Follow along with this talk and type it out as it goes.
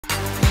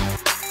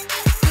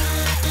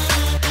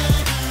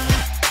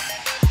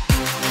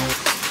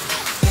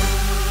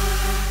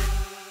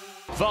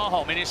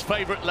Warholm in his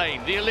favourite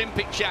lane, the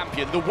Olympic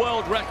champion, the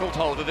world record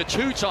holder, the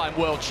two-time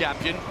world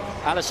champion,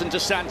 Alison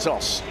dos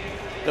Santos,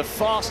 the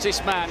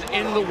fastest man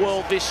in the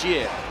world this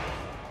year.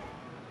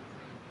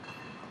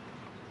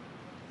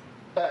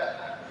 A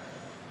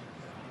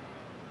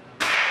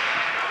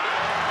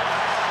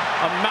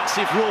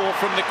massive roar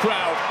from the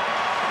crowd.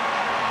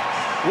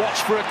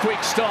 Watch for a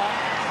quick start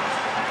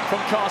from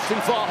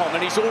Warholm,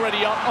 and he's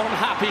already up on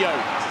Happy-O.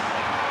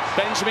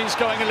 Benjamin's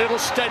going a little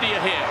steadier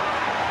here.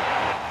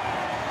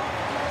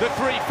 The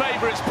three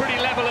favourites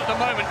pretty level at the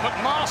moment.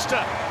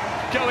 McMaster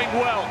going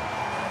well.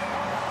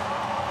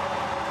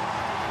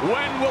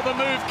 When will the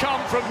move come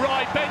from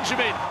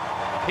Benjamin?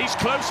 He's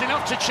close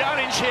enough to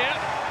challenge here.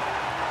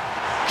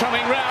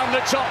 Coming round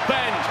the top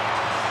bend.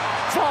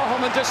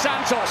 Warholm and dos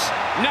Santos.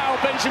 Now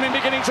Benjamin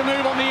beginning to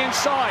move on the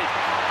inside.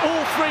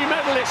 All three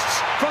medalists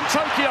from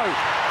Tokyo.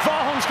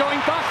 Warholm's going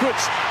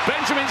backwards.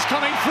 Benjamin's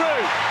coming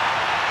through.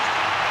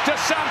 Dos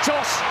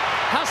Santos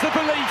has the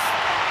belief,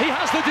 he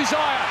has the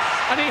desire,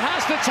 and he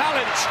has the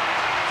talent.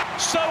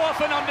 So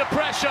often under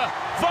pressure,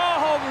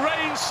 Warholm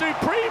reigns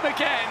supreme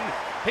again.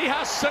 He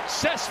has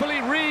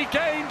successfully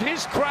regained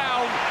his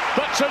crown,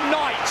 but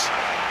tonight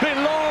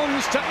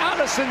belongs to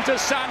Alison dos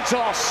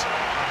Santos.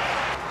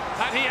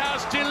 And he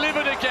has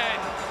delivered again.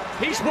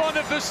 He's one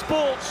of the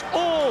sport's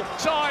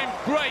all-time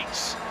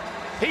greats.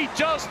 He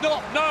does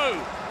not know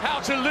how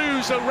to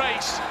lose a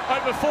race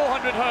over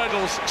 400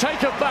 hurdles.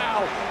 Take a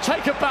bow,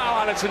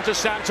 Alison dos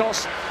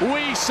Santos.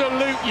 We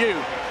salute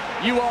you.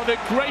 You are the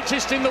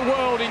greatest in the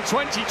world in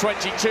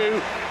 2022,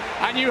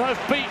 and you have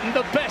beaten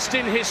the best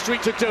in history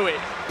to do it.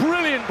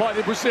 Brilliant by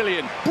the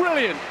Brazilian,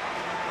 brilliant.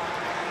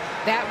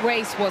 That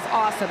race was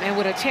awesome, and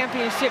with a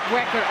championship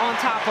record on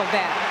top of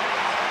that.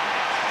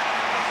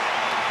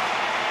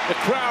 The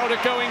crowd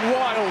are going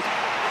wild.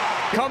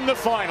 Come the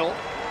final,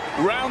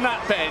 round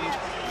that bend,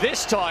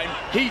 this time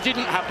he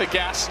didn't have the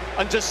gas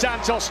and dos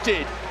Santos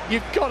did.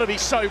 You've got to be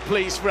so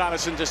pleased for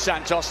Alison dos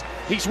Santos.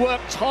 He's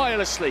worked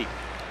tirelessly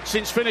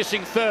since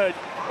finishing third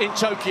in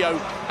Tokyo,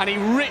 and he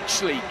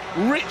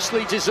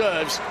richly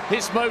deserves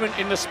his moment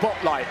in the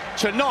spotlight.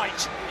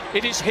 Tonight,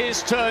 it is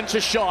his turn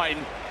to shine,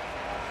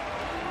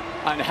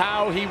 and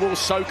how he will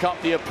soak up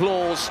the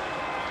applause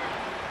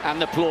and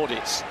the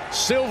plaudits.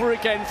 Silver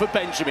again for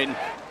Benjamin.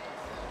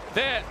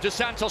 There, dos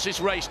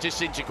Santos' race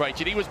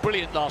disintegrated. He was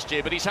brilliant last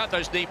year, but he's had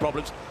those knee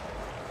problems.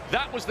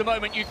 That was the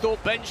moment you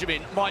thought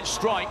Benjamin might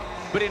strike,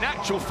 but in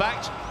actual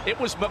fact, it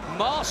was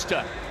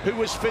McMaster who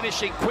was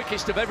finishing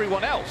quickest of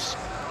everyone else.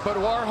 But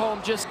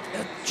Warholm, just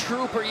a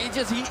trooper. He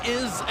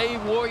is a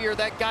warrior,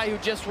 that guy who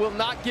just will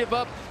not give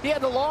up. He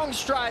had the long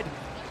stride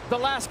the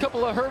last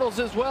couple of hurdles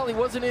as well. He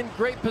wasn't in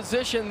great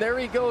position. There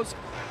he goes.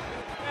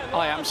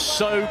 I am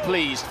so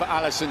pleased for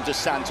Alison dos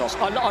Santos.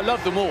 I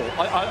love them all.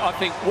 I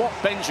think what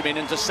Benjamin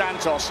and dos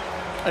Santos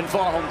and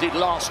Warholm did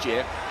last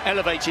year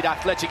elevated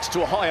athletics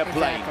to a higher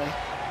plane.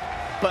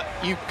 But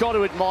you've got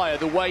to admire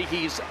the way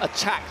he's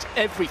attacked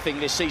everything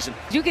this season.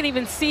 You can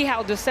even see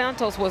how dos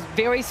Santos was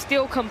very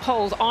still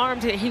composed,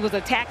 armed, he was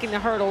attacking the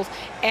hurdles,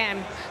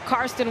 and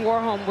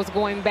Warholm was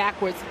going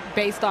backwards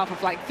based off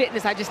of like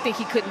fitness. I just think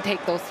he couldn't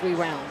take those 3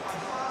 rounds.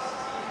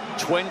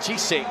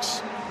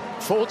 26,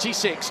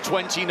 46,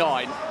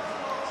 29.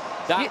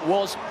 That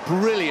was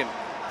brilliant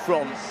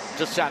from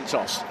dos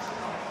Santos.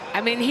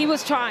 I mean, he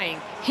was trying.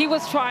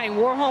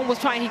 Warholm was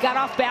trying. He got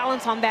off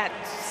balance on that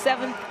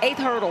 7th, 8th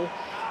hurdle,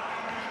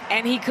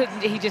 and he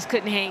just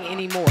couldn't hang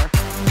anymore.